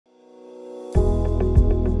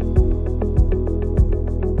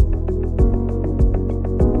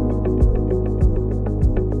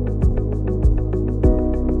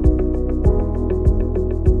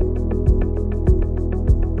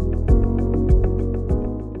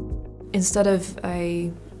Instead of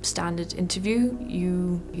a standard interview,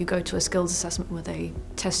 you go to a skills assessment where they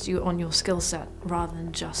test you on your skill set rather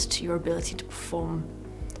than just your ability to perform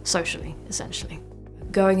socially, essentially.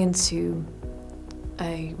 Going into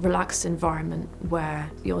a relaxed environment where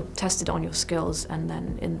you're tested on your skills, and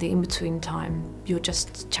then in the in-between time you're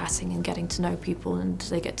just chatting and getting to know people and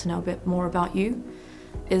they get to know a bit more about you,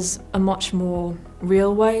 is a much more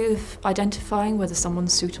real way of identifying whether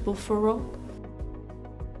someone's suitable for a role.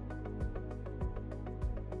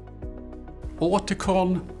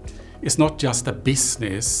 Auticon is not just a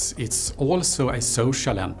business, it's also a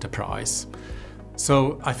social enterprise.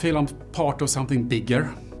 So I feel I'm part of something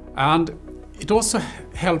bigger, and it also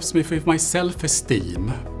helps me with my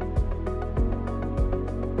self-esteem.